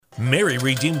Mary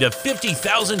redeemed a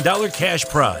 $50,000 cash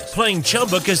prize playing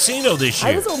Chumba Casino this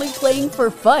year. I was only playing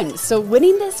for fun, so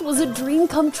winning this was a dream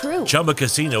come true. Chumba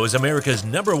Casino is America's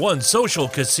 #1 social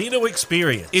casino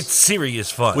experience. It's serious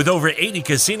fun. With over 80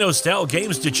 casino-style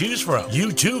games to choose from,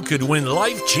 you too could win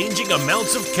life-changing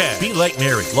amounts of cash. Be like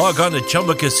Mary. Log on to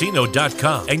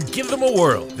ChumbaCasino.com and give them a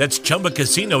whirl. That's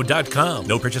ChumbaCasino.com.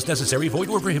 No purchase necessary. Void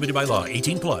where prohibited by law.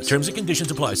 18 plus. Terms and conditions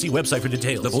apply. See website for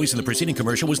details. The voice in the preceding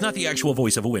commercial was not the actual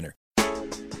voice of a winner.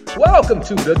 Welcome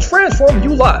to the Transform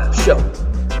You Live show.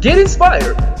 Get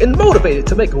inspired and motivated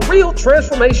to make a real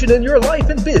transformation in your life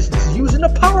and business using the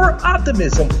power of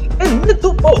optimism and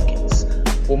mental focus.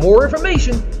 For more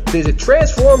information, visit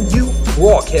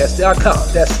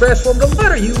TransformUBroadcast.com. That's transform the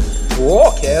letter U,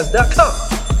 broadcast.com.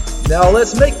 Now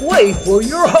let's make way for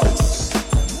your host,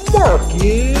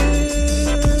 Marcus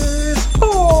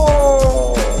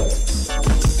Hall.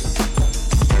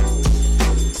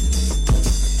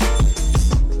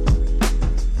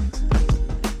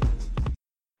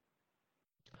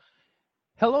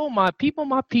 Hello, my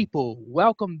people.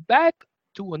 Welcome back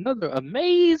to another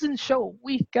amazing show.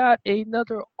 We got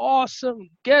another awesome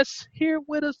guest here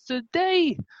with us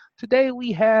today. Today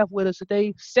we have with us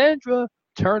Sandra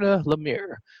Turner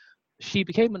Lemire. She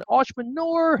became an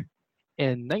entrepreneur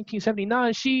in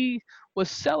 1979. She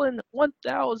was selling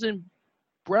 1,000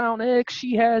 brown eggs.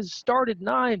 She has started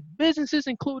 9 businesses,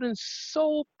 including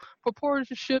sole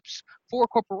proprietorships, 4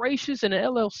 corporations, and an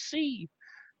LLC.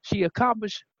 She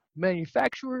accomplished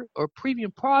manufacturer or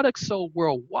premium products sold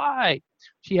worldwide.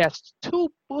 She has 2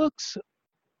 books,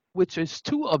 which is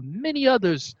 2 of many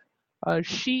others.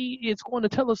 She is going to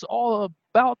tell us all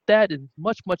about that and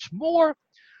much, much more.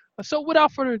 So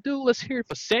without further ado, let's hear it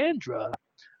for Sandra.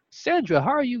 Sandra,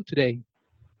 how are you today?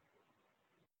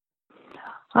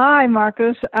 Hi,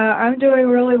 Marcus. I'm doing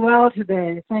really well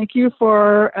today. Thank you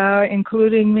for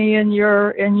including me in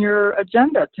your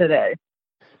agenda today.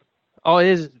 Oh, it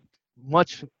is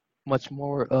much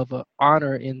more of an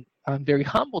honor, and I'm very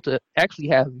humbled to actually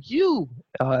have you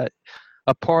a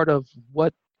part of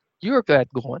what you've got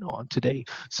going on today.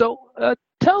 So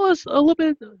tell us a little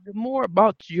bit more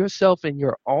about yourself in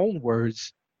your own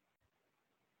words.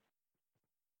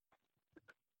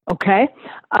 Okay.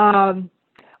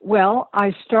 Well,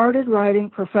 I started writing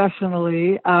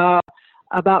professionally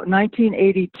about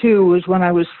 1982 was when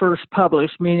I was first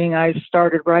published, meaning I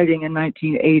started writing in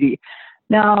 1980.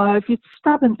 Now, if you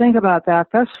stop and think about that,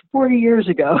 that's 40 years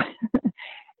ago.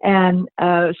 And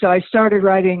so I started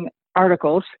writing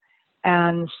articles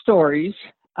and stories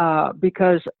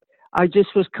because I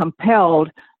just was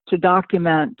compelled to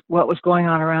document what was going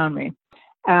on around me.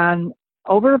 And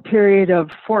over a period of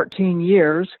 14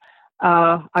 years,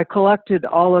 I collected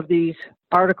all of these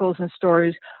articles and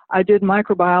stories. I did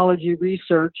microbiology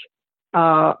research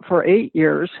for 8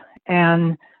 years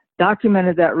and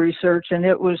documented that research, and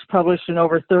it was published in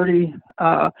over 30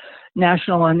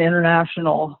 national and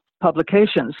international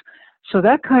publications. So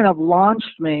that kind of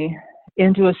launched me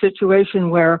into a situation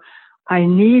where I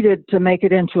needed to make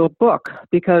it into a book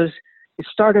because it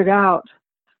started out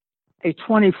a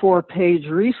 24-page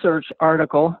research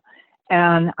article,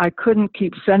 and I couldn't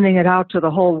keep sending it out to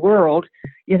the whole world,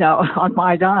 on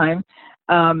my dime,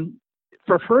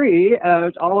 for free,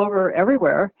 all over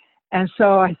everywhere. And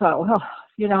so I thought, well,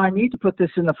 I need to put this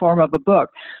in the form of a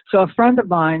book. So a friend of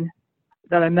mine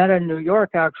that I met in New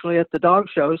York, actually, at the dog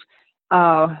shows,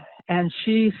 and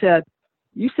she said,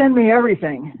 you send me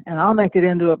everything and I'll make it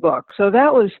into a book. So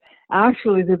that was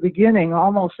actually the beginning,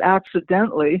 almost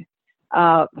accidentally,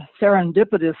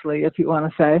 serendipitously, if you want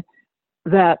to say,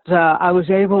 that I was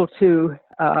able to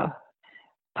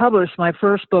publish my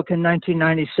first book in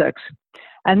 1996.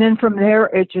 And then from there,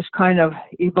 it just kind of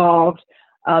evolved.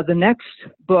 The next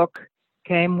book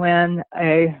came when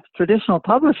a traditional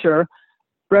publisher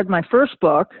read my first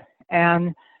book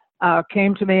and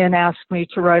came to me and asked me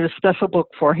to write a special book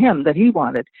for him that he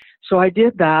wanted. So I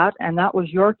did that, and that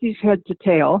was Yorkie's Head to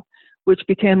Tail, which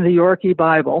became the Yorkie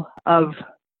Bible of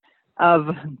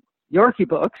Yorkie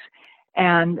books.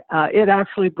 And it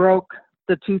actually broke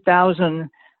the 2000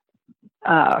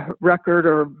 record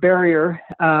or barrier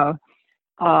of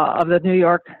the New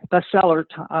York bestseller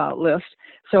list.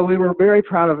 So we were very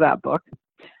proud of that book.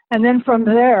 And then from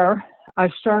there, I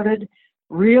started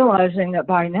realizing that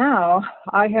by now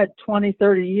I had 20,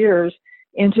 30 years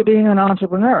into being an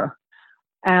entrepreneur.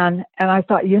 And I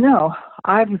thought,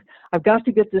 I've got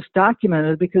to get this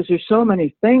documented because there's so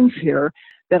many things here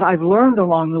that I've learned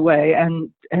along the way. And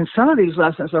some of these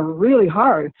lessons are really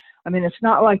hard. I mean, it's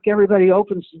not like everybody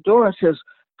opens the door and says,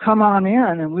 come on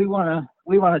in and we want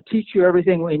to teach you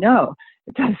everything we know.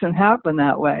 It doesn't happen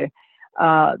that way.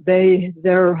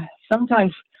 they're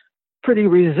sometimes pretty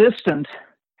resistant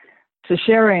to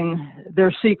sharing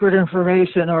their secret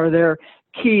information or their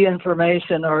key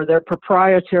information or their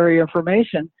proprietary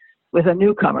information with a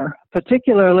newcomer,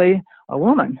 particularly a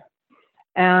woman.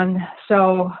 And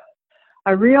so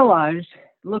I realized,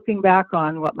 looking back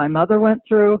on what my mother went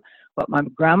through, what my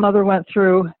grandmother went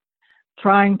through,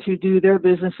 trying to do their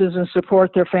businesses and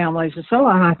support their families and so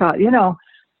on, I thought,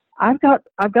 I've got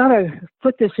to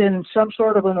put this in some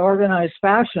sort of an organized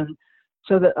fashion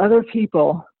so that other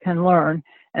people can learn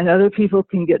and other people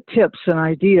can get tips and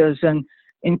ideas and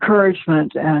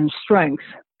encouragement and strength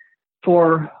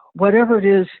for whatever it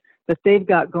is that they've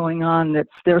got going on that's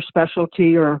their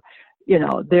specialty or,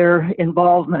 their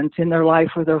involvement in their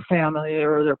life or their family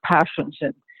or their passions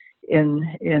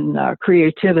in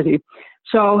creativity.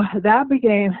 So that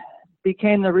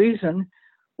became the reason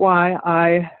why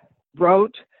I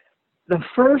wrote the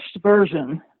first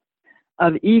version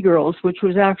of E-Girls, which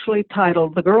was actually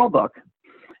titled The Girl Book.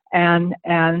 And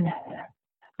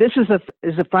this is a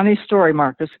funny story,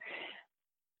 Marcus.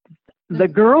 The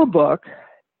Girl Book,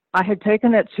 I had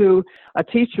taken it to a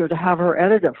teacher to have her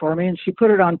edit it for me, and she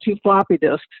put it on 2 floppy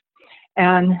disks.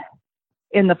 And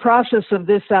in the process of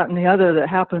this, that, and the other that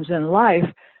happens in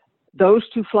life, those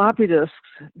 2 floppy disks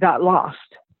got lost.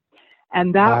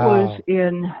 And that was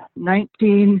in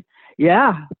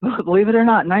believe it or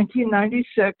not,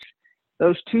 1996,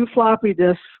 those 2 floppy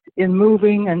disks in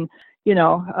moving and,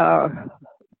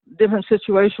 different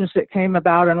situations that came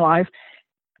about in life,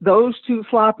 those 2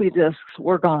 floppy disks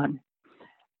were gone.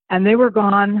 And they were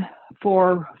gone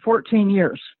for 14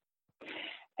 years.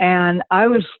 And I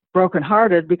was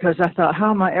brokenhearted because I thought,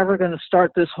 how am I ever going to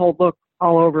start this whole book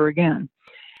all over again?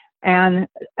 And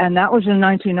that was in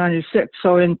 1996.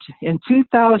 So in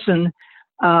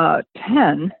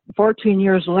 2010, 14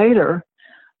 years later,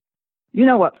 you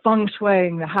know what feng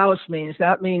shuiing the house means.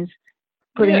 That means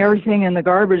putting everything in the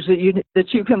garbage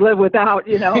that you can live without,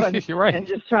 and, right. and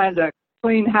just trying to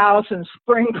clean house and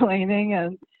spring cleaning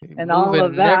and all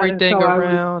of that. Everything and so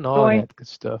around, all that good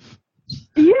stuff.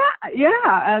 Yeah,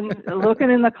 and looking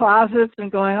in the closets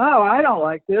and going, oh, I don't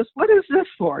like this. What is this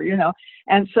for?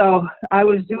 And so I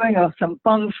was doing some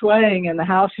feng shuiing in the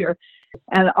house here,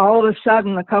 and all of a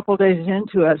sudden, a couple days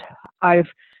into it, I've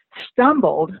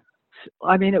stumbled.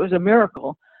 I mean, it was a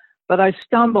miracle, but I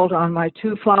stumbled on my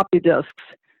 2 floppy disks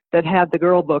that had the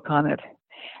Girl Book on it.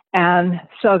 And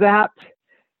so that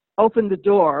opened the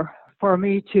door for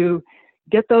me to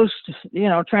get those,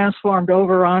 transformed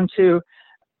over onto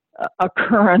a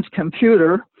current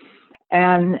computer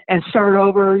and start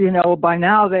over. By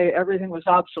now everything was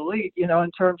obsolete,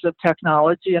 in terms of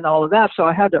technology and all of that. So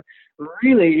I had to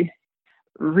really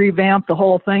revamp the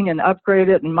whole thing and upgrade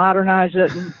it and modernize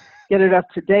it and get it up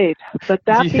to date. But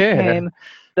that became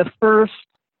the first.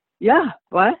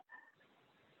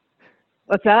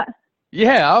 What's that?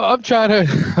 Yeah, I'm trying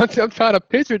to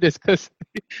picture this because,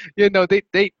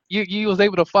 you was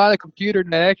able to find a computer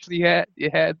that actually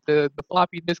had the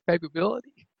floppy disk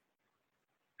capability.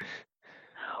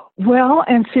 Well,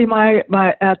 and see, my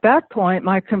at that point,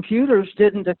 my computers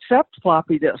didn't accept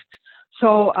floppy disks.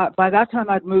 So by that time,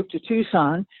 I'd moved to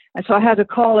Tucson, and so I had to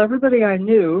call everybody I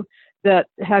knew that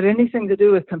had anything to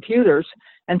do with computers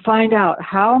and find out,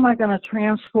 how am I going to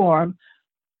transform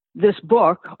this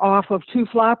book off of 2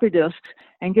 floppy disks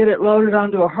and get it loaded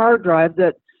onto a hard drive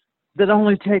that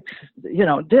only takes,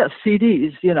 discs,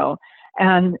 CDs,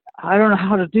 and I don't know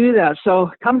how to do that.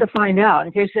 So come to find out,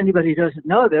 in case anybody doesn't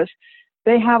know this,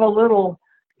 they have a little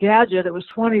gadget. It was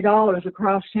 $20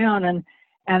 across town,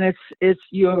 and it's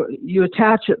you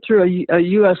attach it through a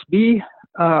USB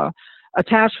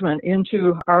attachment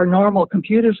into our normal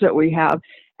computers that we have,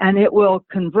 and it will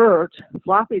convert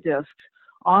floppy disks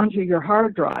onto your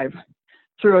hard drive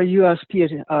through a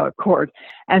USB cord.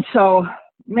 And so,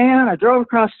 man, I drove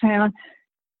across town,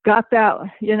 got that,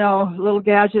 little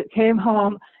gadget, came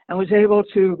home, and was able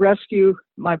to rescue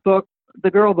my book, The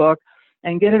Girl Book,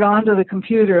 and get it onto the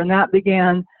computer. And that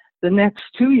began the next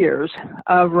 2 years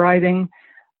of writing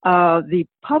the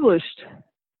published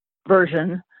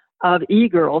version of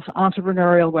E-Girls,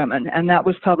 Entrepreneurial Women. And that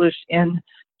was published in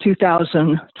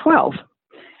 2012.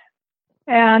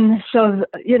 And so,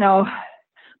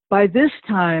 by this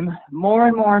time, more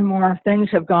and more and more things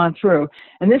have gone through.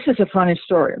 And this is a funny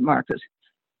story, Marcus.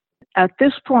 At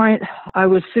this point, I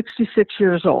was 66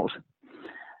 years old.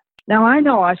 Now, I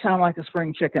know I sound like a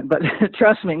spring chicken, but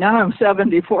trust me, now I'm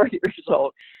 74 years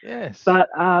old. Yes. But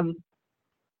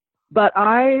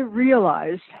I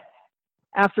realized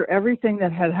after everything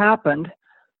that had happened,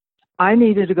 I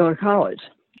needed to go to college.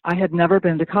 I had never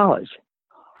been to college.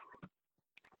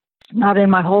 not in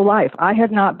my whole life. I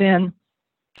had not been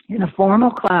in a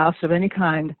formal class of any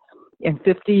kind in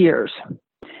 50 years.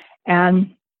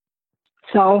 And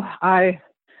so I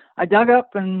dug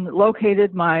up and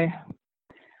located my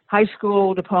high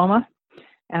school diploma,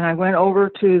 and I went over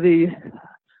to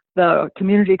the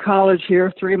community college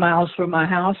here 3 miles from my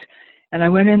house, and I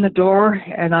went in the door,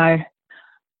 and I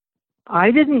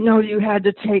didn't know you had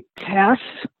to take tests.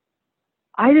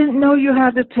 I didn't know you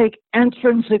had to take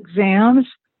entrance exams.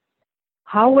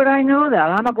 How would I know that?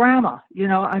 I'm a grandma,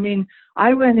 I mean,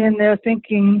 I went in there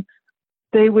thinking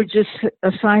they would just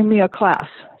assign me a class.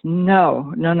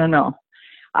 No.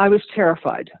 I was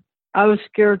terrified. I was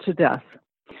scared to death.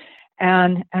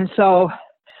 And so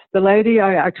the lady,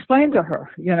 I explained to her,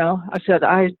 I said,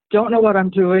 I don't know what I'm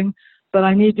doing, but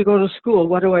I need to go to school.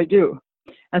 What do I do?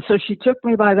 And so she took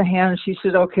me by the hand and she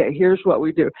said, okay, here's what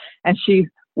we do. And she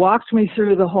walked me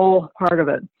through the whole part of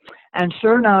it. And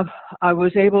sure enough, I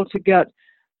was able to get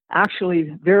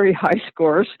actually very high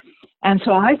scores. And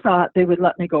so I thought they would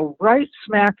let me go right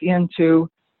smack into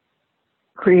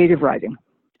creative writing.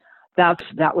 That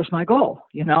was my goal,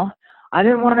 I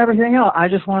didn't want everything else. I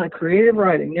just wanted creative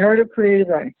writing, narrative creative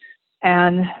writing.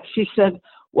 And she said,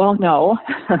 well, no,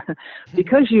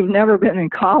 because you've never been in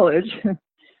college,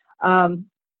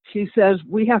 she says,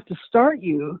 we have to start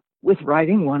you with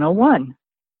writing 101.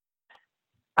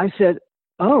 I said,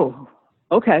 oh,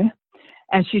 okay.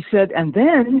 And she said, and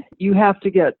then you have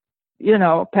to get,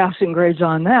 passing grades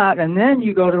on that, and then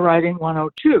you go to writing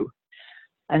 102.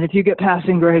 And if you get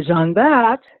passing grades on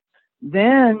that,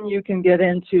 then you can get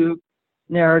into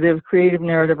creative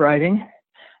narrative writing,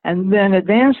 and then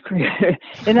advanced creative.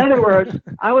 In other words,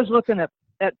 I was looking at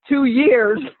 2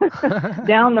 years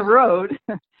down the road.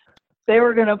 They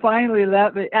were going to finally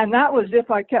let me, and that was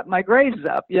if I kept my grades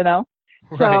up,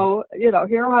 Right. So,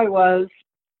 here I was,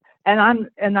 and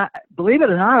I, believe it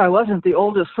or not, I wasn't the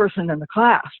oldest person in the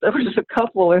class. There was a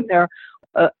couple in there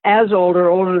as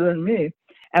older than me,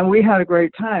 and we had a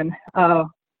great time.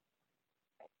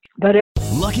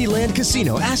 Lucky Land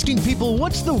Casino, asking people,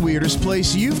 what's the weirdest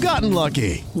place you've gotten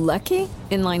lucky? Lucky?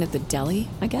 In line at the deli,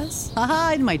 I guess?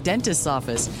 Aha, in my dentist's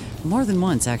office. More than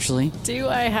once, actually. Do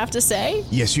I have to say?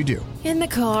 Yes, you do. In the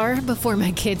car before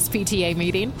my kids' PTA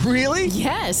meeting. Really?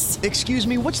 Yes. Excuse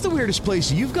me, what's the weirdest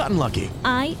place you've gotten lucky?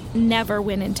 I never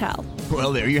win and tell.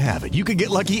 Well, there you have it. You can get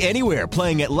lucky anywhere,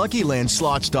 playing at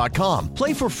LuckyLandSlots.com.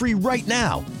 Play for free right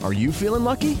now. Are you feeling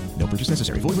lucky? No purchase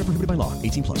necessary. Void where prohibited by law.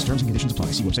 18 plus. Terms and conditions apply.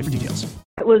 See website for details.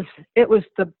 It was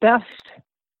the best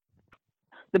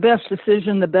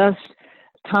decision, the best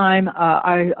time.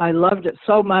 I loved it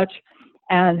so much,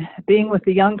 and being with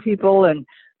the young people and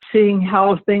seeing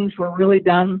how things were really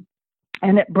done,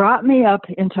 and it brought me up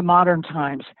into modern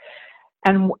times.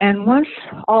 And once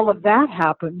all of that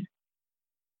happened,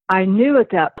 I knew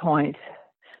at that point,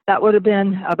 that would have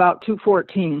been about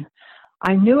 214.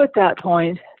 I knew at that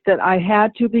point that I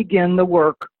had to begin the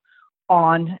work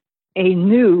on a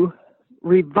new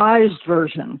revised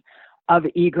version of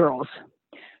E-Girls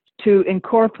to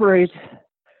incorporate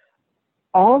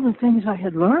all the things I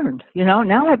had learned.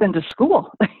 Now I've been to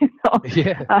school.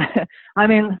 Yeah. I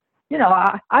mean,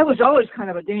 I was always kind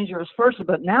of a dangerous person,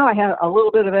 but now I had a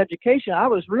little bit of education. I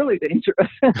was really dangerous.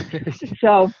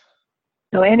 So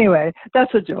anyway,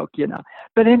 that's a joke,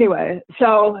 But anyway,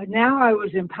 so now I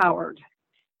was empowered.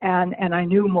 And I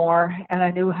knew more, and I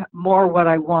knew more what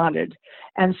I wanted.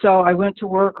 And so I went to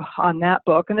work on that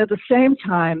book. And at the same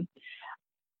time,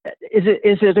 is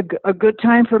it a good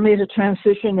time for me to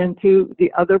transition into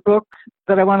the other book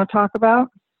that I want to talk about?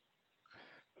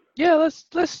 Yeah, let's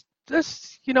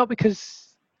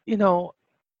because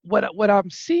what I'm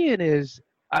seeing is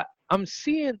I'm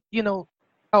seeing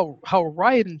how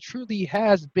writing truly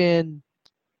has been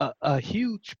a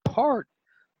huge part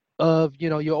of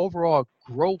your overall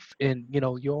growth and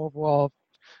your overall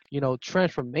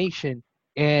transformation,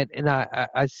 and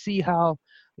I see how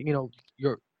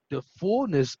the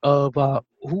fullness of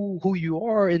who you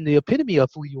are and the epitome of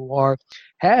who you are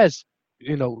has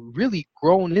really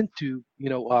grown into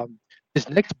this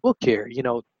next book here.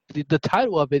 The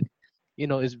title of it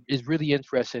is really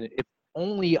interesting. If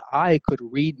only I could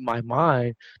read my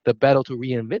mind, the battle to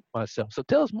reinvent myself. So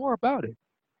tell us more about it.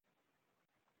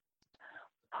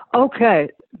 Okay,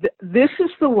 this is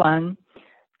the one.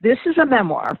 This is a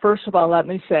memoir. First of all, let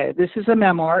me say, this is a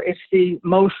memoir. It's the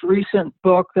most recent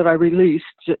book that I released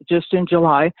just in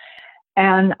July.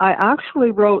 And I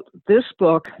actually wrote this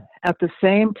book at the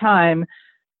same time,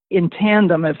 in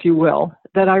tandem, if you will,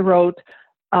 that I wrote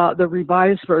the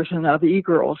revised version of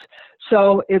E-Girls.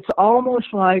 So it's almost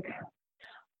like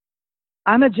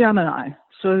I'm a Gemini.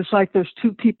 So it's like there's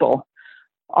two people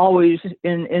always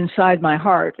inside my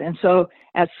heart. And so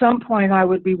at some point I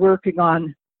would be working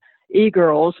on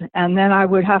E-Girls, and then I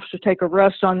would have to take a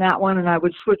rest on that one, and I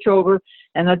would switch over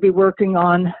and I'd be working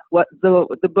on what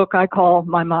the book I call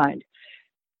My Mind.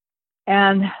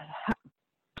 And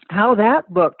how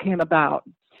that book came about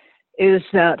is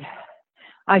that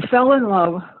I fell in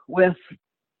love with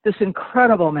this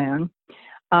incredible man.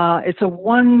 It's a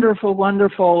wonderful,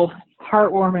 wonderful,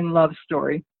 heartwarming love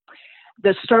story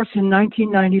that starts in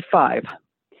 1995.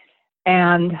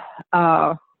 And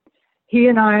he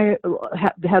and I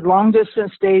had long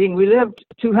distance dating. We lived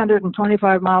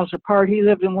 225 miles apart. He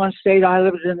lived in one state, I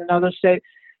lived in another state.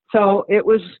 So it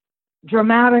was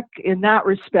dramatic in that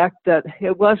respect, that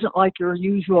it wasn't like your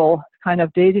usual kind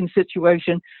of dating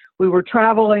situation. We were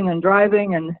traveling and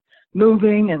driving and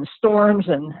moving and storms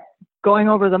and going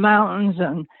over the mountains.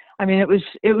 And I mean, it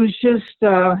was just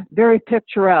very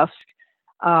picturesque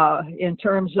in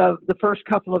terms of the first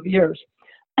couple of years.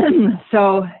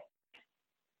 So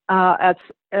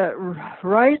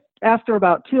right after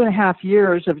about 2.5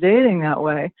 years of dating that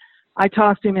way, I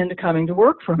talked him into coming to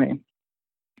work for me.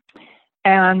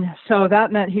 And so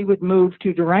that meant he would move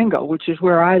to Durango, which is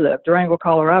where I live, Durango,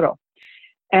 Colorado.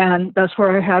 And that's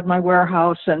where I had my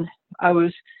warehouse, and I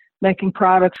was making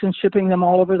products and shipping them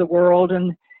all over the world,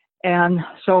 and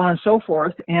so on and so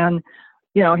forth. And,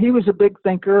 you know, he was a big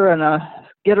thinker and a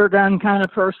get her done kind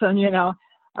of person, you know,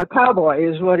 a cowboy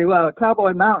is what he was, a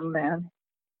cowboy mountain man.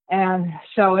 And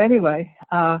so anyway,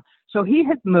 so he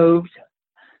had moved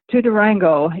to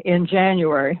Durango in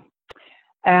January,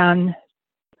 and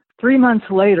 2 months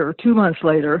later,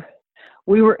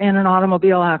 we were in an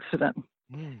automobile accident.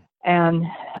 And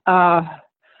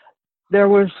there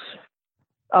was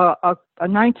a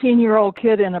 19-year-old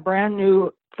kid in a brand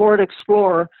new Ford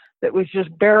Explorer that was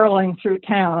just barreling through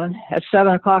town at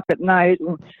 7 o'clock at night.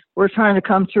 And we're trying to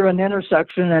come through an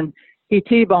intersection, and he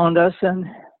T-boned us, and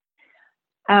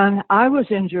I was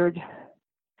injured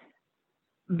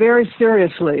very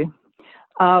seriously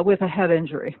with a head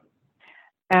injury.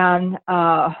 And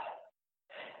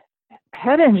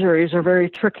head injuries are very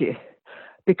tricky,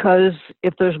 because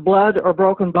if there's blood or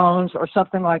broken bones or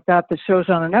something like that that shows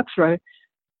on an X-ray,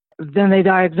 then they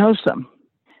diagnose them.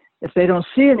 If they don't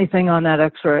see anything on that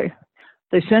X-ray,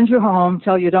 they send you home,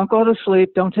 tell you don't go to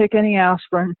sleep, don't take any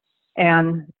aspirin,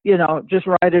 and, you know, just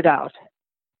write it out.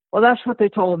 Well, that's what they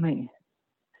told me.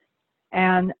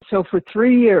 And so for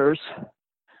 3 years,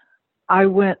 I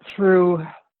went through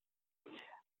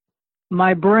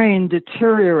my brain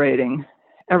deteriorating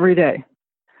every day.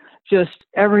 Just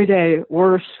every day,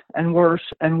 worse and worse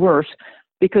and worse,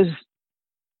 because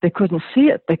they couldn't see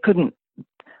it. They couldn't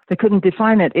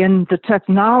define it. In the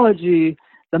technology,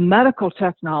 the medical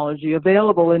technology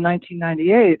available in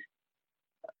 1998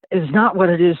 is not what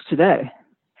it is today.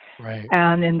 Right.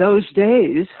 And in those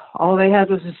days, all they had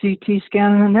was a CT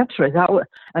scan and an X-ray, that was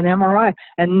an MRI,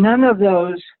 and none of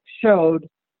those showed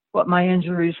what my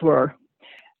injuries were.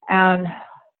 And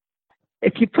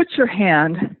if you put your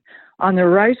hand on the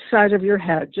right side of your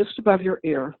head, just above your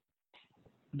ear,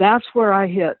 that's where I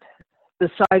hit the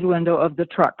side window of the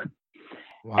truck.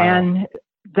 Wow. And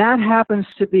that happens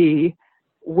to be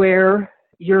where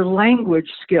your language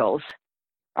skills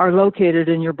are located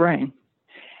in your brain.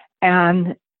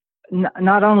 And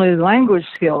not only language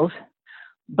skills,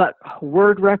 but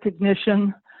word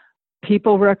recognition,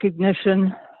 people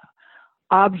recognition,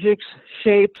 objects,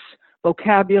 shapes,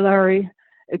 vocabulary,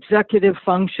 executive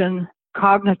function,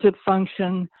 cognitive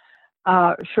function,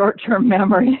 short-term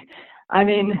memory. I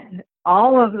mean,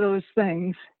 all of those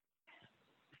things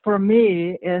for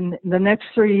me in the next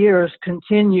 3 years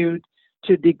continued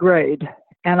to degrade.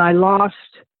 And I lost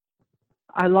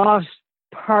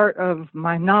part of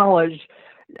my knowledge,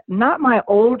 not my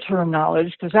old term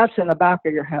knowledge, because that's in the back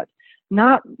of your head,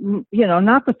 not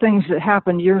the things that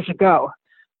happened years ago,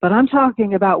 but I'm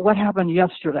talking about what happened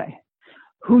yesterday,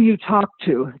 who you talk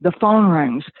to, the phone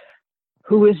rings,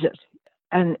 who is it?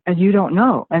 And you don't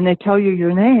know. And they tell you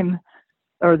your name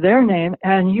or their name,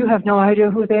 and you have no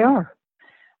idea who they are.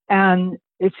 And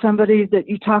it's somebody that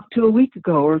you talked to a week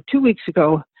ago or 2 weeks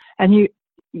ago, and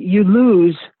you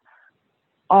lose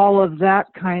all of that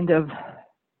kind of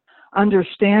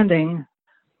understanding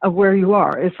of where you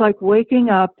are. It's like waking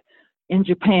up in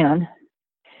Japan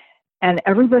and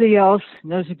everybody else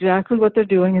knows exactly what they're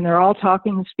doing, and they're all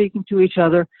talking and speaking to each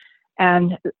other,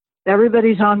 and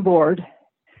everybody's on board,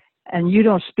 and you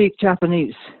don't speak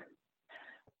Japanese.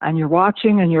 And you're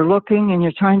watching and you're looking and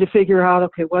you're trying to figure out,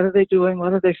 okay, what are they doing?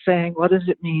 What are they saying? What does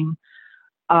it mean?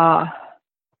 So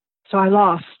I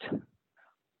lost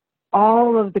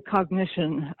all of the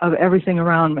cognition of everything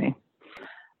around me.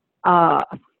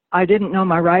 I didn't know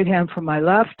my right hand from my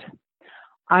left.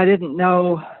 I didn't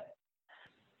know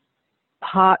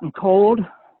hot and cold.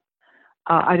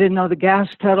 I didn't know the gas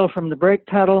pedal from the brake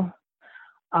pedal.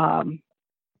 I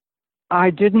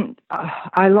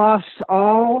lost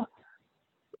all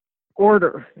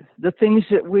order, the things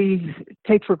that we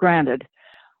take for granted.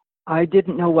 I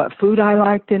didn't know what food I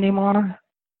liked anymore.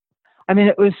 I mean,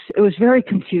 it was very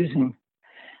confusing.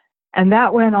 And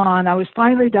that went on. I was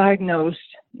finally diagnosed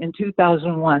in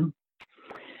 2001.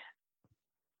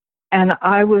 And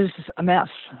I was a mess.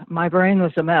 My brain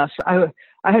was a mess. I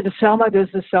had to sell my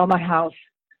business, sell my house,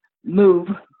 move,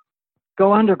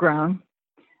 go underground,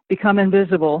 become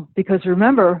invisible. Because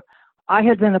remember, I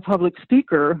had been a public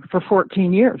speaker for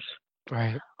 14 years.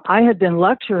 Right. I had been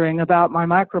lecturing about my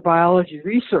microbiology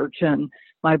research and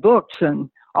my books and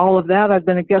all of that. I've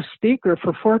been a guest speaker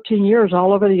for 14 years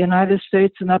all over the United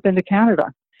States and up into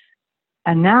Canada.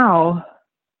 And now,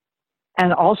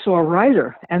 and also a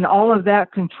writer, and all of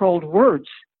that controlled words,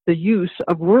 the use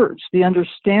of words, the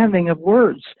understanding of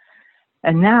words.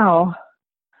 And now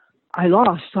I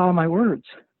lost all my words.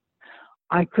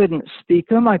 I couldn't speak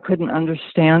them. I couldn't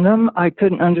understand them. I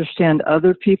couldn't understand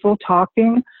other people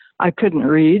talking. I couldn't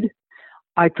read.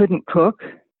 I couldn't cook.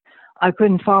 I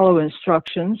couldn't follow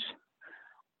instructions.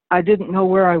 I didn't know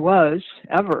where I was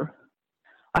ever.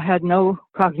 I had no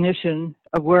cognition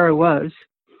of where I was.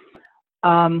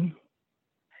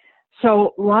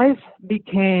 So life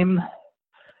became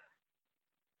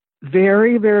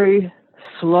very, very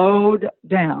slowed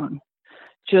down,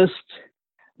 just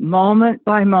moment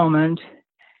by moment.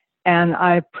 And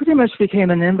I pretty much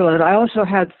became an invalid. I also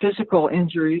had physical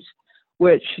injuries,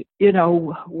 which,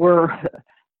 were,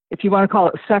 if you want to call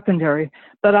it secondary,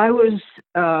 but I was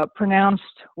pronounced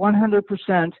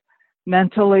 100%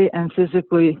 mentally and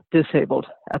physically disabled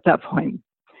at that point.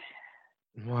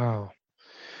 Wow.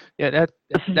 Yeah,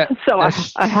 so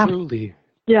that's I have, truly.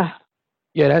 Yeah.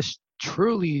 Yeah, that's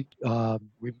truly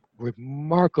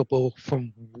remarkable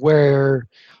from where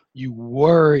you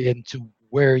were into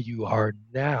where you are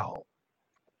now.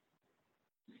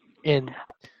 And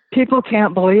people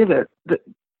can't believe it.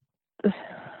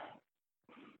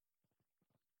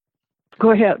 Go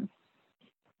ahead.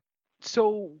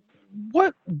 So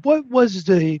what was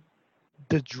the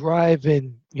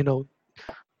driving,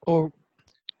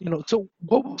 so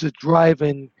what was the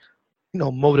driving,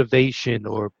 motivation,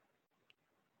 or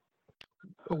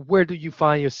where do you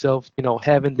find yourself,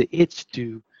 having the itch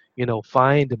to,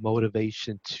 find the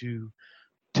motivation to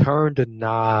turn the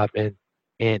knob and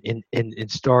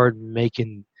start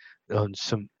making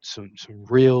some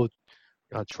real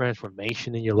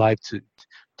transformation in your life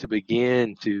to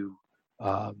begin to,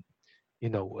 I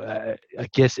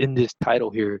guess in this title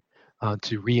here,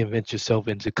 to reinvent yourself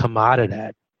and to come out of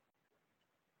that?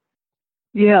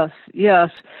 Yes.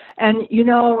 And,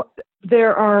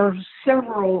 there are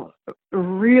several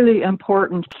really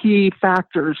important key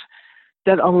factors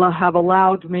that have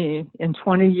allowed me in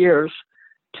 20 years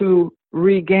to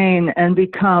regain and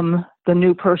become the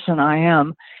new person I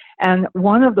am. And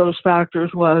one of those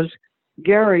factors was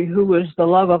Gary, who was the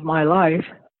love of my life,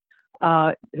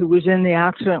 who was in the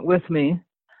accident with me.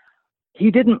 He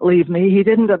didn't leave me. He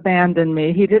didn't abandon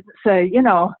me. He didn't say,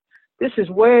 this is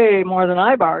way more than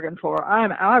I bargained for.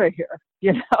 I'm out of here.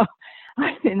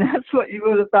 I mean, that's what you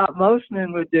would have thought most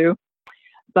men would do.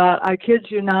 But I kid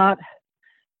you not,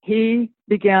 he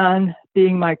began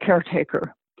being my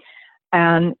caretaker.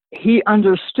 And he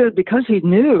understood, because he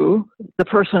knew the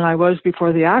person I was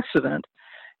before the accident,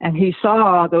 and he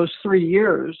saw those 3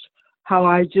 years, how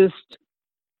I just,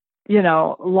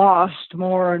 lost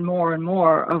more and more and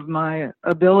more of my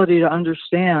ability to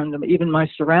understand even my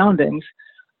surroundings.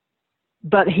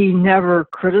 But he never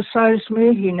criticized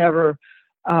me. He never,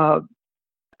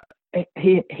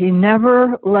 he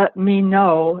never let me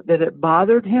know that it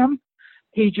bothered him.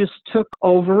 He just took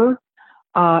over.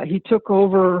 He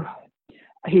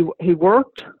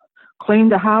worked,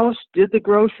 cleaned the house, did the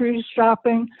groceries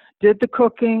shopping, did the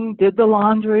cooking, did the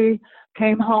laundry,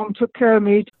 came home, took care of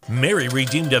me. Mary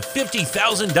redeemed a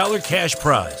 $50,000 cash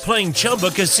prize playing Chumba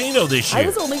Casino this year. I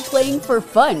was only playing for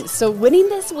fun, so winning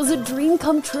this was a dream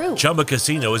come true. Chumba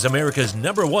Casino is America's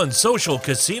 #1 social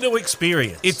casino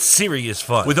experience. It's serious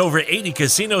fun. With over 80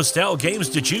 casino-style games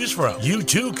to choose from, you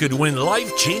too could win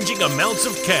life-changing amounts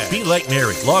of cash. Be like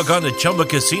Mary. Log on to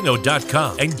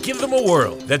ChumbaCasino.com and give them a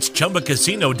whirl. That's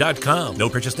ChumbaCasino.com. No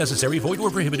purchase necessary. Void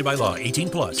where prohibited by law.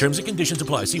 18+. Terms and conditions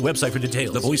apply. See website for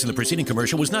details. The voice in the preceding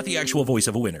commercial was not the actual voice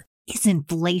of a winner. Is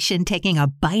inflation taking a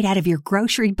bite out of your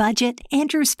grocery budget?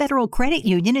 Andrews Federal Credit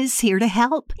Union is here to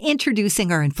help.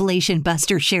 Introducing our Inflation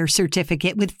Buster Share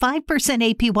Certificate with 5%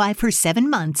 APY for 7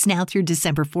 months now through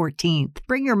December 14th.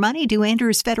 Bring your money to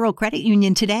Andrews Federal Credit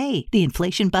Union today. The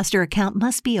Inflation Buster account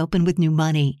must be open with new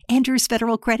money. Andrews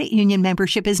Federal Credit Union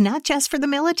membership is not just for the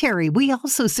military. We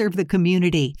also serve the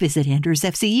community. Visit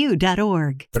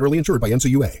andrewsfcu.org. Federally insured by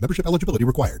NCUA. Membership eligibility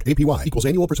required. APY equals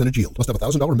annual percentage yield. Must have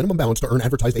 $1,000 minimum balance to earn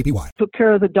advertised APY. Took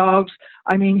care of the dogs.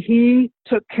 I mean, he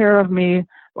took care of me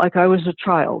like I was a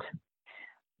child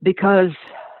because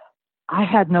I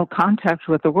had no contact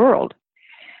with the world.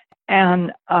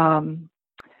 And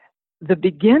the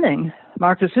beginning,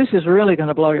 Marcus, this is really going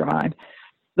to blow your mind.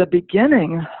 The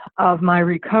beginning of my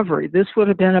recovery, this would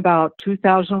have been about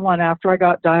 2001 after I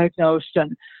got diagnosed,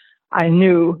 and I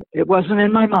knew it wasn't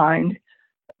in my mind.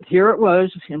 Here it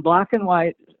was in black and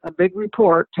white, a big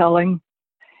report telling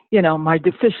my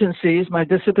deficiencies, my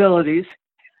disabilities.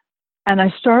 And I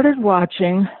started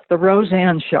watching the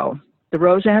Roseanne show, the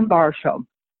Roseanne Barr show.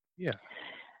 Yeah.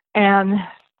 And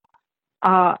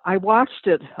I watched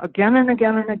it again and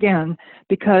again and again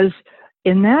because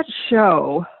in that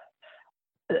show,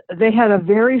 they had a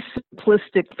very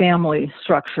simplistic family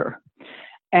structure.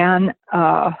 And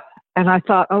I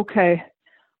thought, okay,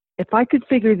 if I could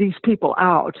figure these people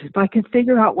out, if I could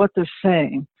figure out what they're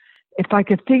saying, if I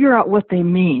could figure out what they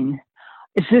mean,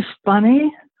 is this funny,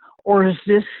 or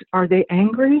are they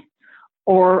angry,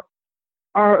 or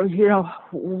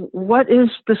what is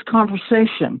this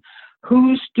conversation?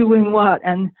 Who's doing what,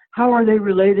 and how are they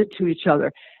related to each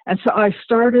other? And so I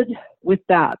started with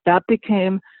that. That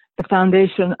became the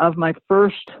foundation of my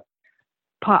first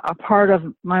part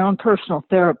of my own personal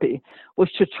therapy, was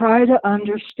to try to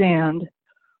understand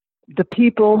the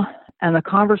people and the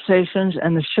conversations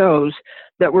and the shows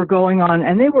that were going on.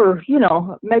 And they were,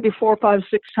 maybe 4, 5,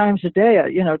 6 times a day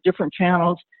at, different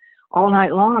channels all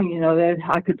night long,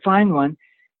 I could find one.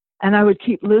 And I would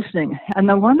keep listening. And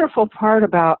the wonderful part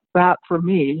about that for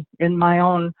me in my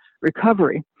own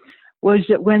recovery was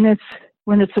that when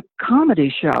it's a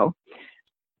comedy show,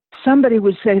 somebody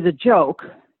would say the joke,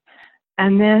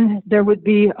 and then there would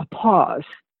be a pause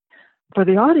for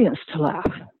the audience to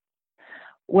laugh.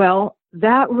 Well,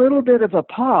 that little bit of a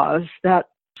pause, that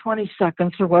 20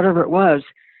 seconds or whatever it was,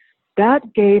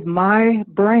 that gave my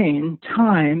brain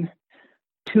time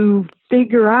to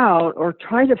figure out or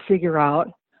try to figure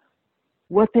out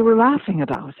what they were laughing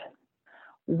about.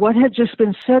 What had just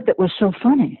been said that was so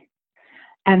funny?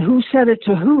 And who said it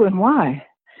to who and why?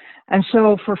 And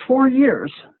so for 4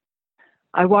 years,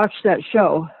 I watched that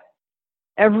show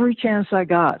every chance I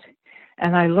got.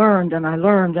 And I learned and I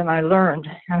learned and I learned.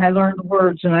 And I learned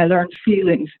words and I learned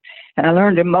feelings. And I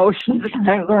learned emotions and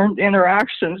I learned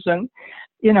interactions. And,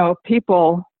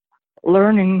 people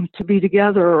learning to be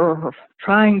together or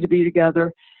trying to be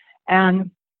together. And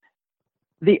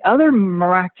the other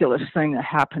miraculous thing that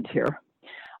happened here,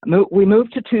 we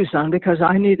moved to Tucson because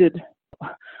I needed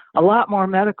a lot more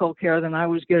medical care than I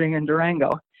was getting in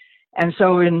Durango. And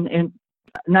so in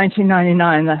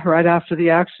 1999, right after the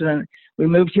accident, we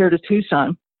moved here to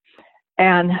Tucson,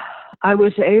 and I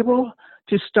was able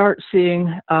to start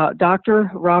seeing Dr.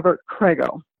 Robert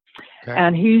Crago,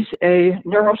 and he's a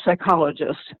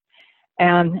neuropsychologist.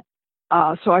 And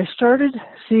so I started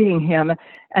seeing him,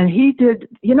 and he did,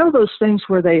 those things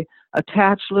where they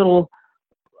attach little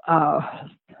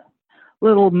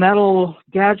metal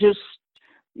gadgets,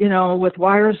 with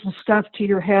wires and stuff to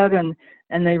your head,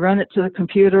 and they run it to the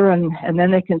computer, and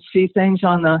then they can see things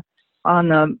on the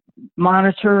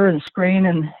monitor and screen,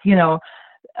 and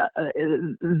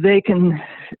they can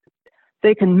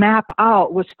map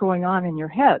out what's going on in your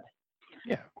head.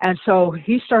 Yeah. And so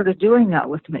he started doing that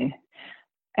with me,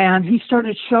 and he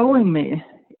started showing me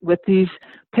with these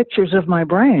pictures of my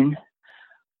brain,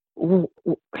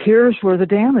 here's where the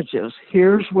damage is,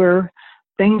 here's where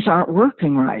things aren't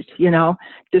working right,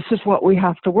 this is what we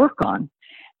have to work on.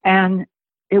 And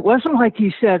it wasn't like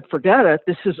he said, forget it,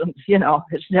 this isn't,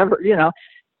 it's never, it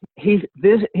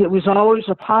was always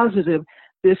a positive.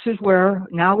 This is where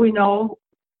now we know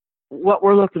what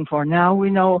we're looking for. Now we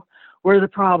know where the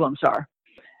problems are.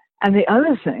 And the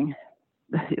other thing,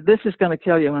 this is going to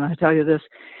kill you when I tell you this.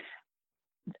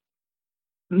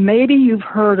 Maybe you've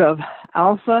heard of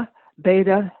alpha,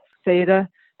 beta, theta,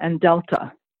 and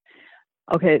delta.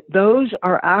 Okay, those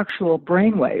are actual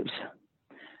brain waves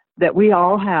that we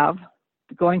all have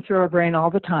going through our brain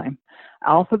all the time.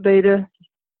 Alpha, beta,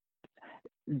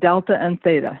 delta, and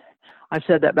theta. I've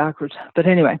said that backwards. But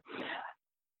anyway,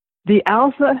 the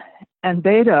alpha and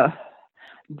beta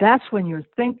that's when you're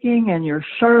thinking and you're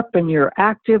sharp and you're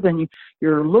active and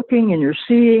you're looking and you're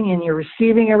seeing and you're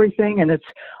receiving everything, and it's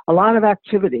a lot of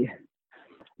activity.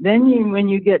 Then when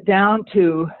you get down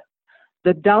to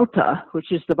the delta,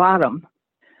 which is the bottom,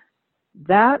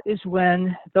 that is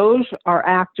when those are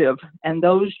active, and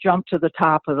those jump to the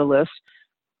top of the list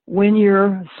when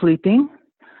you're sleeping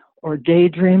or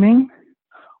daydreaming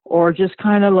or just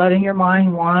kind of letting your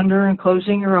mind wander and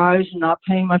closing your eyes and not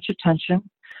paying much attention.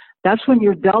 That's when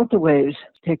your delta waves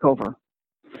take over.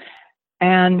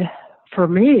 And for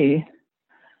me,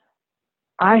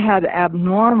 I had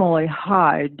abnormally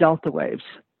high delta waves,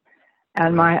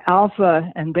 and my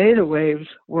alpha and beta waves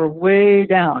were way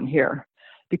down here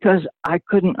because I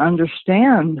couldn't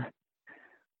understand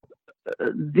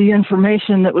the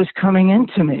information that was coming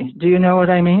into me. Do you know what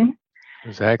I mean?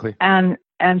 Exactly. And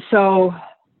so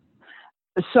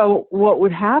what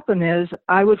would happen is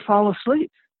I would fall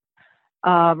asleep,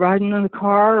 riding in the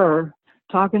car or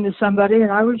talking to somebody,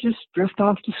 and I would just drift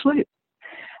off to sleep.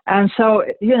 And so,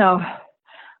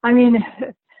 I mean,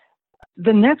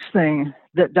 the next thing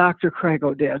that Dr.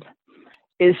 Crago did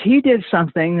is he did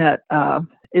something that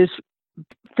is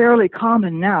fairly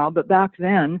common now, but back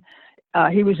then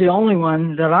he was the only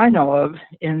one that I know of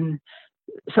in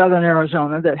Southern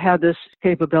Arizona that had this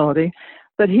capability.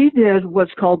 But he did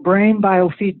what's called brain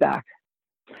biofeedback.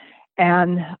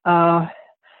 And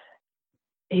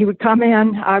he would come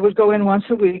in, I would go in once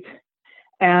a week,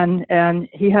 and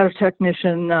he had a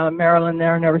technician, Marilyn,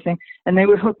 there and everything, and they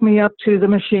would hook me up to the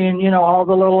machine, all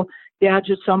the little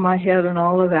gadgets on my head and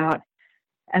all of that.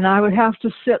 And I would have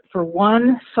to sit for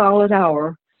 1 solid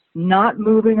hour, not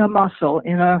moving a muscle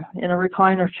in a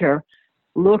recliner chair,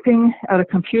 looking at a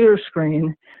computer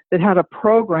screen that had a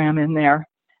program in there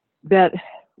that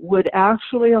would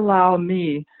actually allow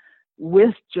me,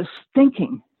 with just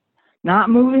thinking, not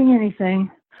moving anything,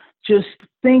 just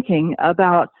thinking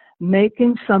about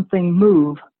making something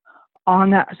move on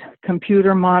that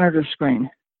computer monitor screen.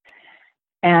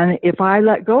 And if I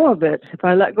let go of it, if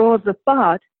I let go of the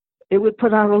thought, it would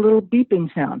put out a little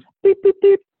beeping sound, beep, beep,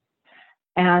 beep.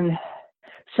 And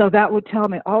so that would tell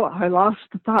me, oh, I lost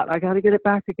the thought. I got to get it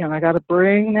back again. I got to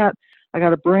bring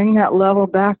that level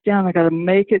back down. I got to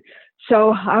make it.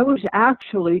 So I was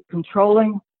actually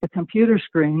controlling the computer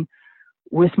screen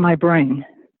with my brain.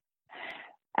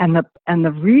 And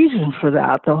the reason for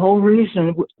that, the whole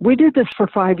reason, we did this for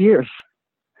 5 years.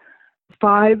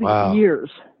 5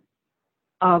 years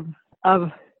of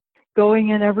going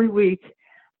in every week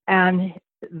and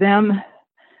them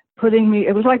putting me,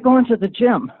 it was like going to the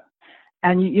gym.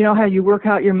 And you know how you work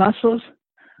out your muscles?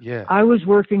 Yeah. I was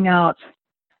working out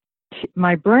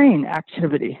my brain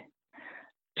activity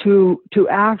to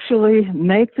actually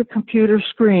make the computer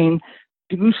screen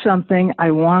do something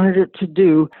I wanted it to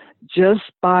do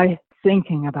just by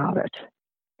thinking about it.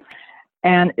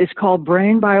 And it's called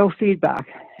brain biofeedback.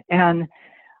 And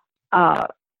the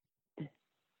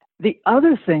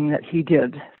other thing that he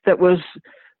did that was,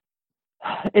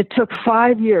 it took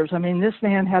 5 years. I mean, this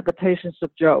man had the patience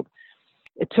of Job.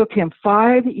 It took him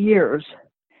 5 years.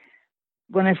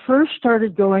 When I first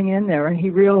started going in there and he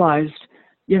realized,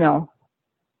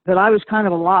 that I was kind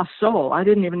of a lost soul. I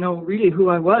didn't even know really who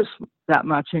I was that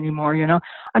much anymore,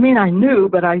 I mean, I knew,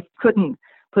 but I couldn't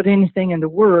put anything into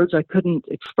words. I couldn't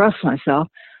express myself.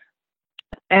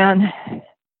 And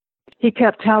he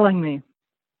kept telling me,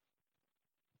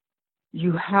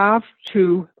 you have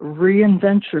to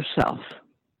reinvent yourself.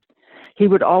 He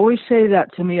would always say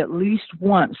that to me at least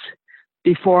once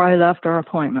before I left our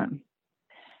appointment.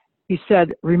 He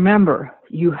said, remember,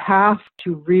 you have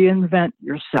to reinvent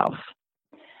yourself.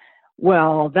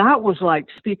 Well, that was like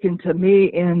speaking to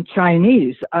me in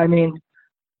Chinese. I mean,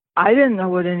 I didn't know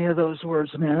what any of those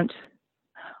words meant.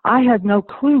 I had no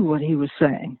clue what he was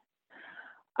saying.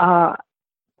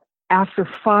 After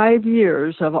 5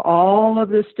 years of all of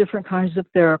this different kinds of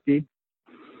therapy,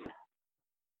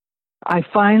 I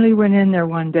finally went in there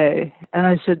one day and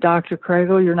I said, Dr.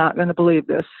 Crago, you're not going to believe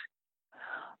this.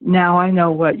 Now I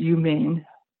know what you mean.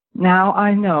 Now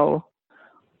I know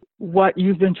what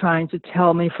you've been trying to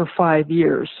tell me for 5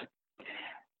 years.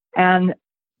 And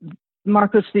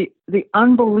Marcus, the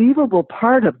unbelievable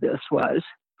part of this was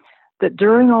that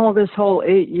during all this whole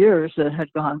 8 years that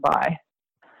had gone by,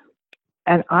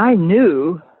 and I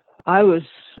knew I was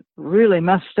really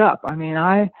messed up. I mean,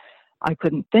 I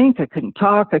couldn't think, I couldn't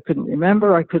talk, I couldn't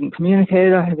remember, I couldn't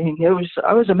communicate. I mean,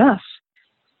 I was a mess.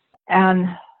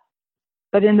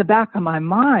 But in the back of my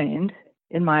mind,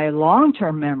 in my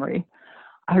long-term memory,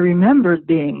 I remembered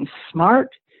being smart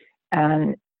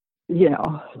and,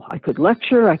 I could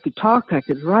lecture, I could talk, I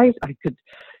could write, I could,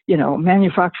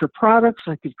 manufacture products.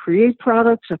 I could create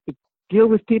products. I could deal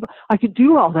with people. I could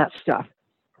do all that stuff.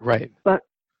 Right. But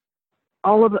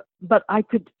I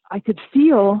could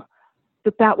feel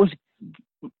that was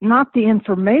not the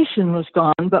information was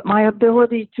gone, but my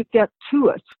ability to get to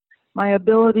it, my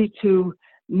ability to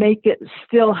make it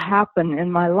still happen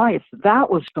in my life, that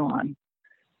was gone.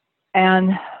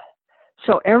 And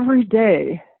so every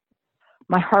day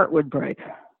my heart would break.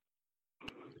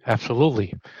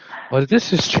 Absolutely. Well,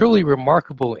 this is truly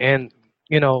remarkable, and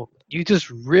you just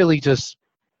really just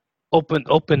open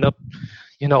up,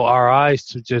 our eyes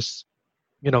to just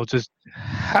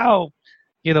how,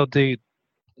 the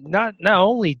not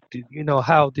only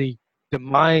how the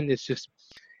mind is just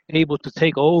able to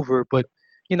take over, but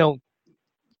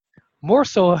more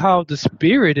so how the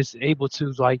spirit is able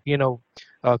to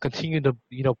continue to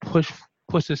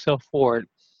push itself forward.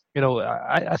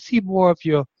 I see more of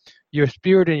your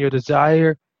spirit and your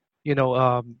desire,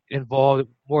 involved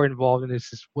in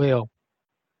this as well.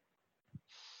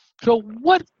 So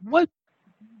what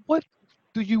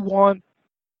do you want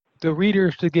the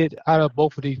readers to get out of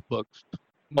both of these books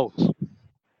most?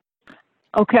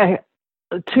 Okay,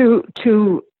 to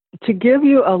give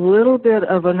you a little bit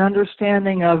of an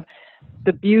understanding of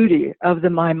the beauty of the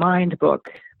My Mind book,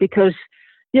 because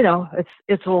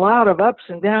it's a lot of ups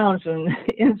and downs and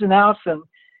ins and outs and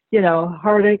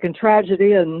heartache and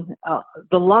tragedy and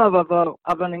the love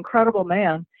of an incredible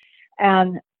man.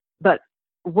 But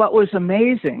what was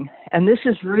amazing, and this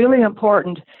is really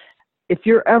important, if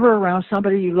you're ever around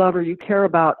somebody you love or you care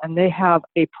about and they have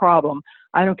a problem,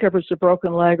 I don't care if it's a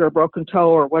broken leg or a broken toe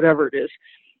or whatever it is,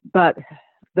 but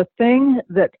the thing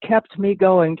that kept me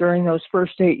going during those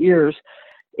first 8 years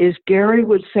is Gary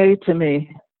would say to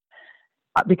me,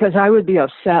 because I would be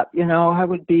upset, I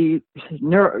would be,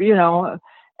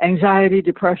 anxiety,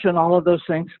 depression, all of those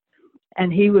things.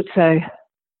 And he would say,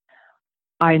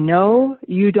 I know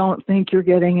you don't think you're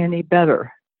getting any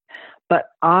better, but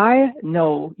I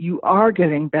know you are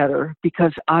getting better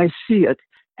because I see it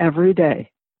every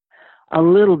day, a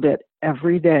little bit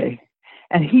every day.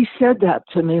 And he said that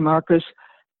to me, Marcus,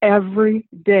 every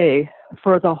day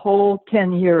for the whole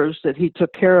 10 years that he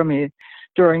took care of me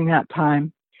during that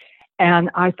time. And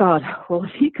I thought, well,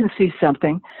 if he can see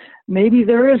something, maybe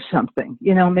there is something,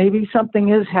 maybe something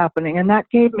is happening. And that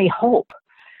gave me hope.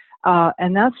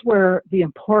 And that's where the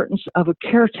importance of a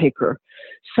caretaker,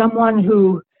 someone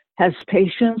who has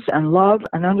patience and love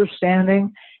and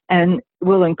understanding and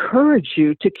will encourage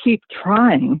you to keep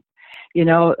trying,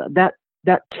 that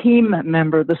team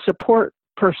member, the support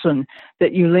person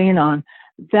that you lean on,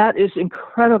 that is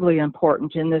incredibly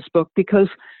important in this book, because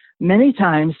many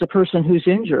times the person who's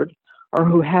injured or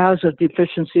who has a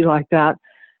deficiency like that,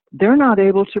 they're not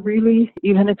able to really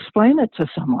even explain it to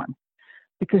someone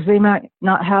because they might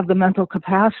not have the mental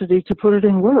capacity to put it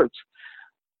in words.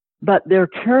 But their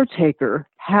caretaker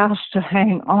has to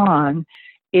hang on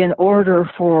in order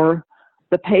for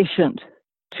the patient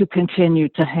to continue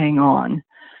to hang on.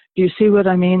 Do you see what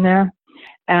I mean there?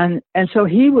 And so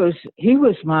he was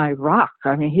my rock.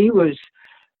 I mean, he was,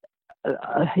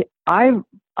 I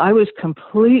was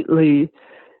completely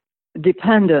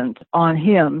dependent on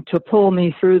him to pull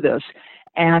me through this,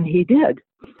 and he did.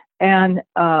 And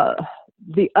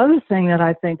the other thing that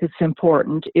I think is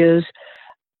important is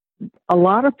a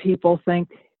lot of people think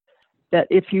that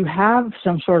if you have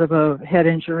some sort of a head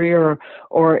injury or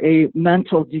a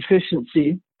mental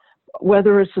deficiency,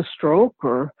 whether it's a stroke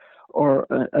or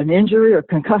an injury or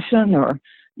concussion or,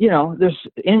 there's,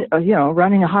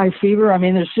 running a high fever. I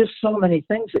mean, there's just so many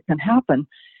things that can happen.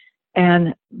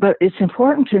 But it's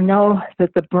important to know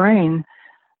that the brain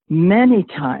many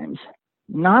times,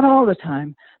 not all the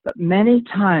time, but many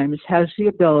times has the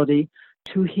ability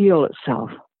to heal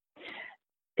itself.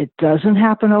 It doesn't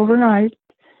happen overnight.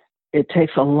 It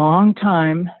takes a long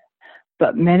time,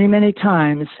 but many, many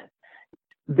times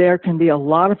there can be a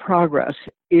lot of progress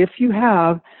if you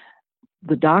have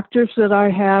the doctors that I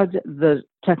had, the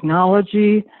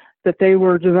technology that they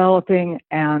were developing,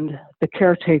 and the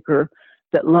caretaker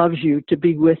that loves you to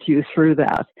be with you through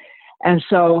that. And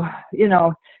so,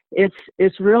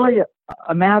 it's really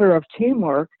a matter of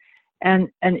teamwork.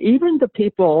 And even the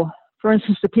people, for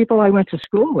instance, the people I went to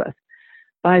school with,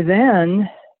 by then,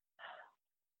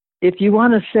 if you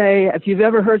want to say, if you've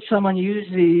ever heard someone use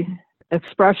the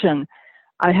expression,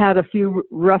 I had a few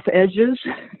rough edges,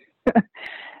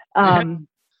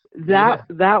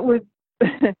 that would,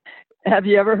 have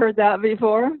you ever heard that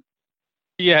before?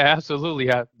 Yeah,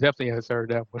 absolutely. I definitely have heard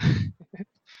that one.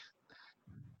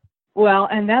 Well,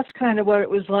 and that's kind of what it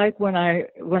was like when I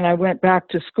went back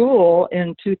to school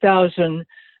in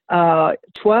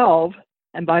 2012.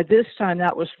 And by this time,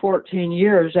 that was 14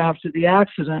 years after the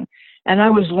accident. And I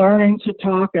was learning to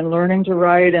talk and learning to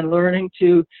write and learning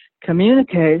to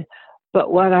communicate.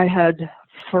 But what I had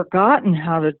forgotten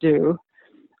how to do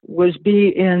was be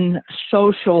in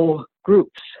social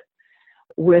groups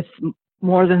with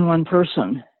more than one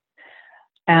person.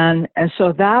 And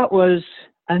so that was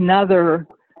another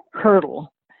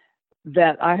hurdle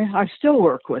that I still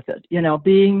work with it,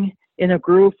 being in a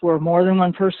group where more than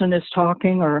one person is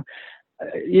talking or,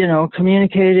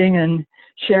 communicating and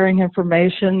sharing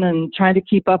information and trying to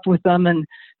keep up with them and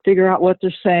figure out what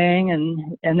they're saying.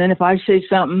 And then if I say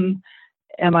something,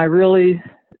 am I really,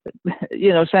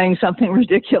 saying something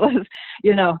ridiculous,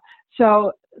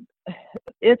 So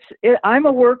I'm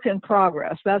a work in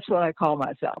progress. That's what I call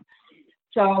myself.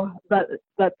 So, but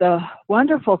the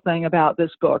wonderful thing about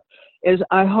this book is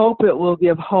I hope it will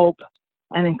give hope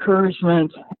and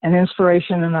encouragement and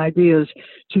inspiration and ideas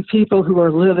to people who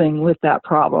are living with that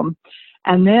problem.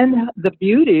 And then the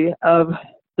beauty of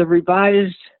the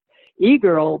revised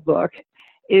e-girl book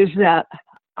is that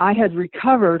I had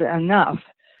recovered enough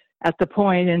at the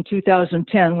point in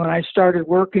 2010 when I started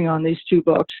working on these two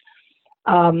books.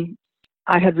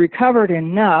 I had recovered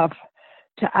enough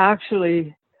to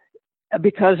actually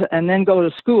and then go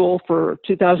to school for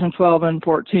 2012 and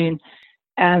 14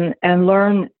 and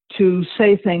learn to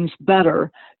say things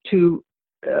better, to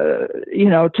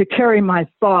carry my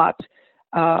thought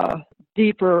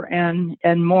deeper and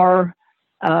more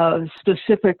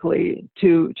specifically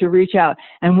to reach out.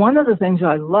 And one of the things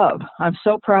I love, I'm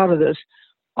so proud of this,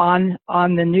 on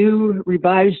the new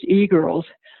revised e-girls,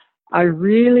 I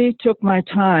really took my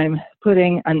time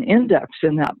putting an index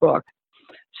in that book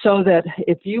so that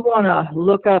if you want to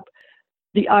look up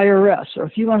the IRS, or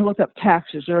if you want to look up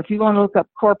taxes, or if you want to look up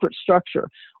corporate structure,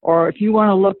 or if you want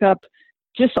to look up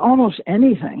just almost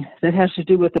anything that has to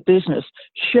do with the business,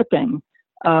 shipping,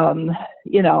 going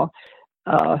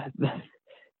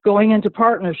into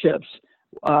partnerships,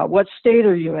 what state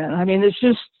are you in? I mean, there's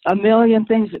just a million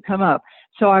things that come up.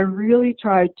 So I really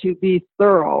tried to be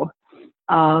thorough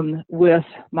with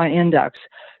my index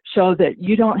so that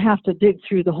you don't have to dig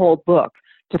through the whole book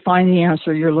to find the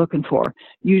answer you're looking for.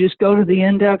 You just go to the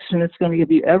index and it's going to give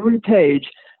you every page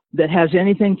that has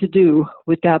anything to do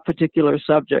with that particular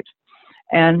subject.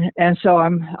 And so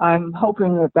I'm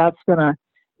hoping that that's going to,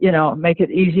 make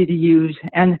it easy to use.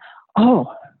 And,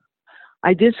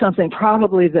 I did something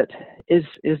probably that is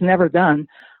never done.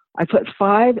 I put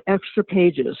 5 extra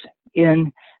pages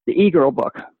in the e-girl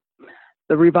book,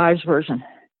 the revised version.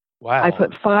 Wow. I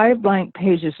put 5 blank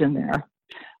pages in there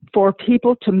for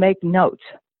people to make notes.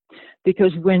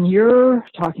 Because when you're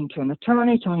talking to an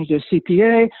attorney, talking to a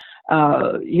CPA,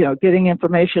 getting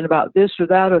information about this or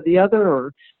that or the other,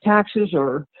 or taxes,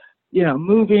 or,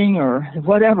 moving or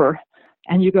whatever,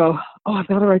 and you go, I've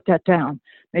got to write that down.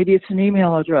 Maybe it's an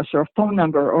email address or a phone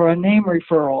number or a name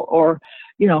referral or,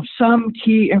 some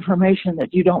key information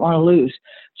that you don't want to lose.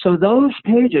 So those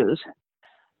pages,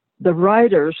 the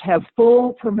writers have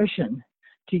full permission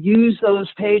to use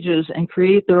those pages and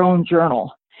create their own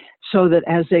journal so that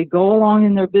as they go along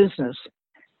in their business,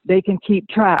 they can keep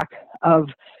track of,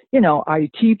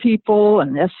 IT people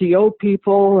and SEO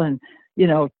people and,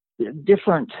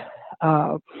 different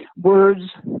words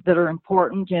that are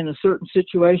important in a certain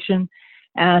situation.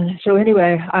 And so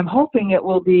anyway, I'm hoping it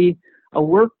will be a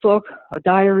workbook, a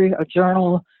diary, a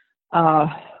journal,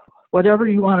 whatever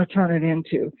you want to turn it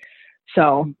into.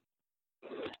 So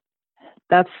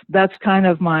that's kind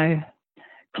of my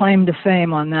claim to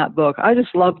fame on that book. I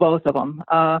just love both of them.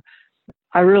 I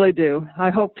really do. I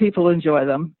hope people enjoy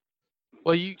them.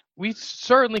 Well, we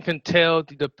certainly can tell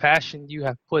the passion you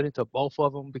have put into both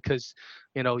of them because,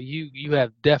 you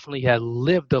have definitely had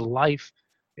lived a life,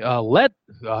 I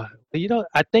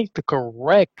think the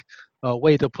correct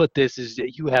way to put this is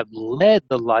that you have led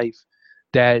the life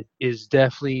that is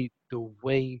definitely the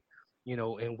way,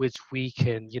 in which we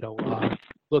can,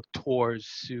 look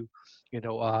towards to,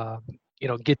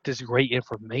 get this great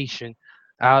information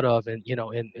out of and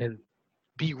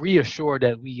be reassured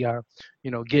that we are,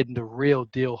 getting the real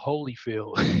deal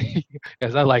Holyfield,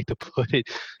 as I like to put it,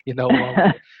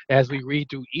 as we read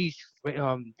through each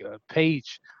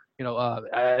page,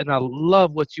 and I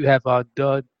love what you have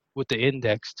done with the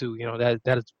index too.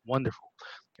 That is wonderful.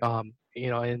 And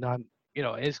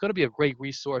it's going to be a great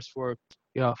resource for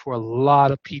a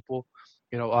lot of people.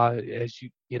 As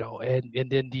and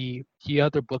then the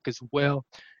other book as well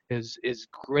is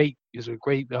great. Is a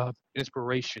great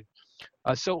inspiration.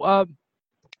 So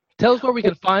tell us where we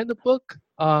can find the book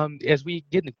as we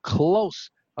getting close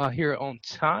here on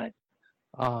time.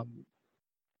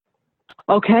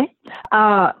 Okay.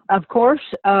 Of course,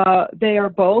 they are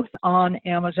both on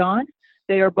Amazon.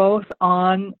 They are both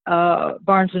on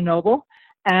Barnes & Noble.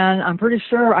 And I'm pretty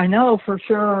sure, I know for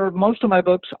sure, most of my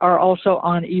books are also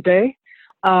on eBay.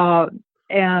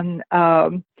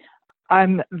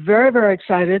 I'm very, very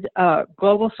excited.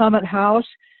 Global Summit House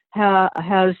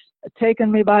has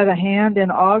taken me by the hand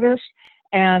in August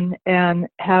and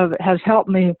has helped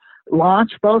me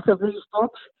launch both of these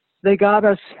books. They got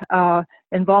us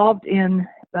involved in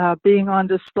being on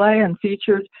display and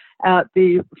featured at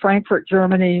the Frankfurt,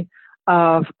 Germany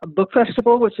Book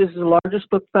Festival, which is the largest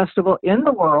book festival in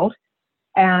the world.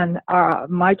 And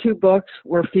my two books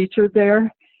were featured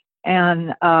there.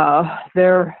 And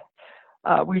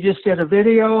we just did a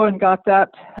video and got that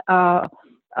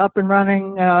up and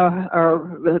running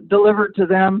or delivered to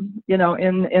them,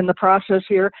 in the process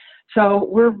here. So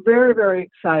we're very, very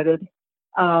excited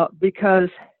because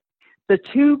the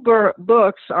two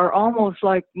books are almost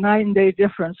like night and day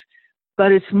difference, but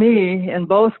it's me in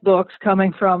both books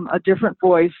coming from a different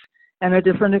voice and a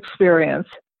different experience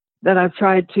that I've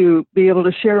tried to be able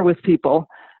to share with people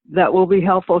that will be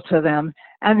helpful to them.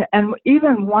 And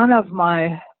even one of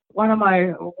my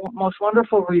most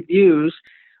wonderful reviews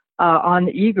on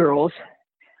eGirls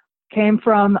came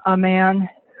from a man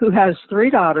who has 3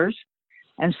 daughters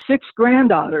and 6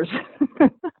 granddaughters.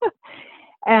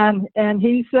 and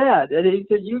he said,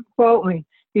 you quote me,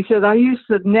 he said, I used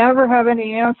to never have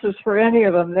any answers for any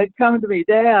of them. They'd come to me,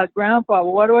 Dad, Grandpa,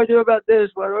 what do I do about this?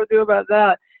 What do I do about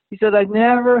that? He said, I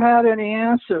never had any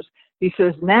answers. He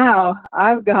says, now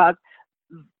I've got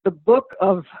the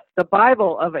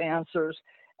Bible of answers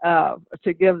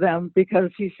to give them,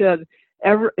 because he says,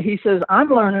 I'm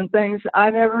learning things I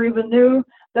never even knew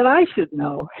that I should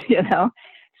know,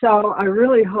 So I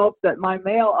really hope that my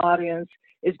male audience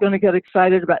is going to get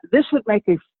excited about it. This would make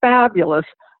a fabulous,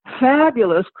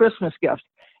 fabulous Christmas gift.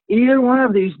 Either one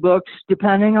of these books,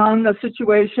 depending on the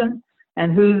situation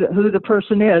and who the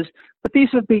person is, but these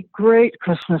would be great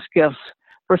Christmas gifts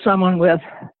for someone with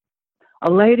a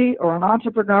lady or an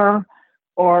entrepreneur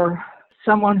or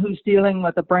someone who's dealing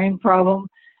with a brain problem,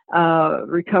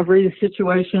 recovery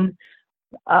situation.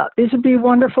 These would be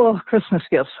wonderful Christmas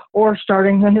gifts or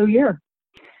starting the new year.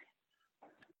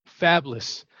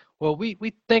 Fabulous. Well,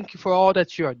 we thank you for all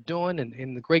that you are doing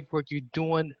and the great work you're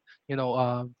doing,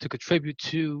 to contribute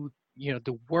to,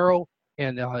 the world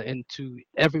and to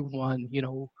everyone,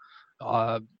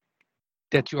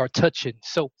 that you are touching.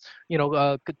 So,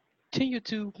 continue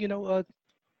to,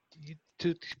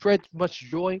 to spread much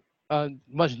joy,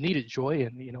 much needed joy,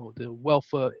 and, the wealth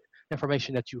of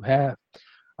information that you have.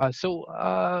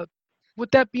 So with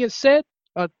that being said,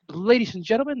 ladies and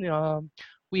gentlemen,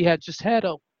 we had just had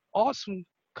an awesome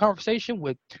conversation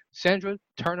with Sandra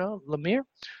Turner Lemire.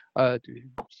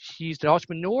 She's the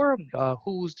entrepreneur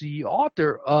who's the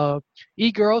author of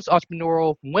eGirls,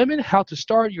 Entrepreneurial Women, How to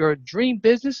Start Your Dream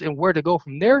Business and Where to Go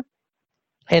From There.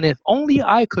 And if only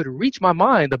I could reach my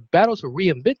mind, the battle to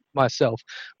reinvent myself.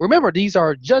 Remember, these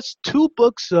are just 2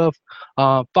 books of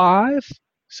 5.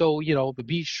 So, but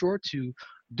be sure to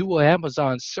do an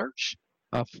Amazon search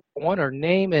on her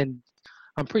name, and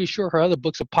I'm pretty sure her other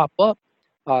books will pop up.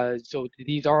 So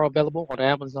these are available on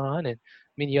Amazon and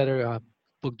many other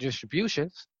book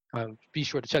distributions. Be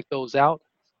sure to check those out.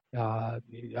 I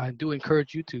do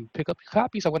encourage you to pick up your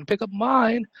copies. I'm going to pick up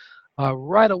mine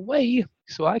right away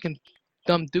so I can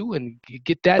thumb through and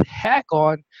get that hack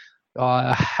on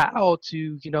how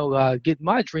to, get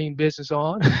my dream business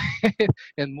on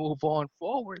and move on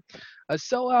forward.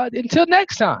 So until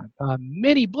next time,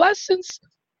 many blessings,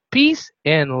 peace,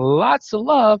 and lots of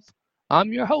love.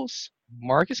 I'm your host,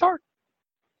 Marcus Hart.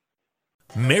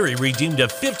 Mary redeemed a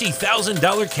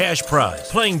 $50,000 cash prize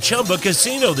playing Chumba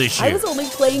Casino this year. I was only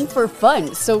playing for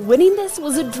fun, so winning this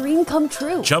was a dream come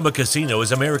true. Chumba Casino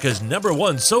is America's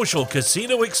 #1 social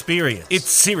casino experience. It's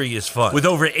serious fun. With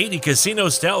over 80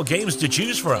 casino-style games to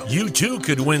choose from, you too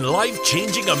could win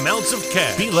life-changing amounts of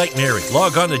cash. Be like Mary.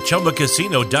 Log on to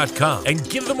ChumbaCasino.com and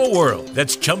give them a whirl.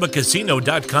 That's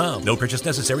ChumbaCasino.com. No purchase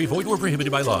necessary. Void where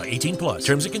prohibited by law. 18+.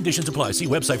 Terms and conditions apply. See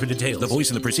website for details. The voice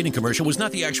in the preceding commercial was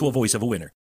not the actual voice of a winner.